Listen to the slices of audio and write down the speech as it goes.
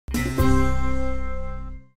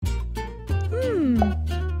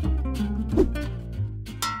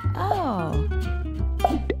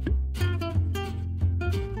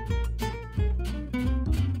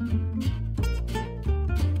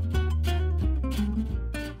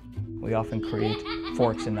We often create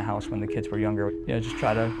forts in the house when the kids were younger. Just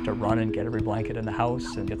try to run and get every blanket in the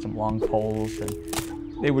house and get some long poles, and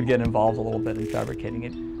they would get involved a little bit in fabricating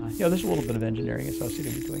it. There's a little bit of engineering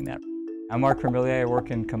associated with doing that. I'm Mark Vermilyea. I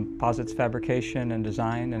work in composites fabrication and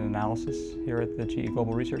design and analysis here at the GE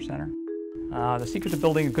Global Research Center. The secret to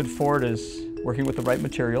building a good fort is working with the right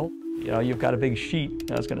material. You've got a big sheet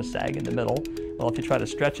that's going to sag in the middle. Well, if you try to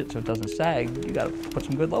stretch it so it doesn't sag, you got to put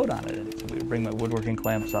some good load on it. And so we would bring my woodworking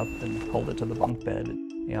clamps up and hold it to the bunk bed.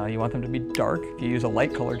 You want them to be dark. If you use a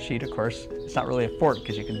light-colored sheet, of course, it's not really a fort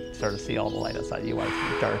because you can sort of see all the light outside. You want it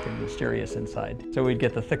to be dark and mysterious inside. So we'd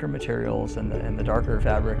get the thicker materials and the darker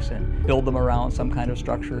fabrics and build them around some kind of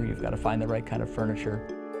structure. You've got to find the right kind of furniture.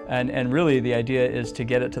 And really, the idea is to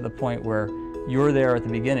get it to the point where you're there at the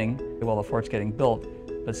beginning while the fort's getting built,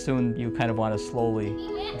 but soon you kind of want to slowly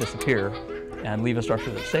disappear and leave a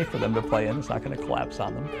structure that's safe for them to play in. It's not going to collapse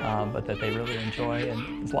on them, but that they really enjoy,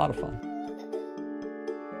 and it's a lot of fun.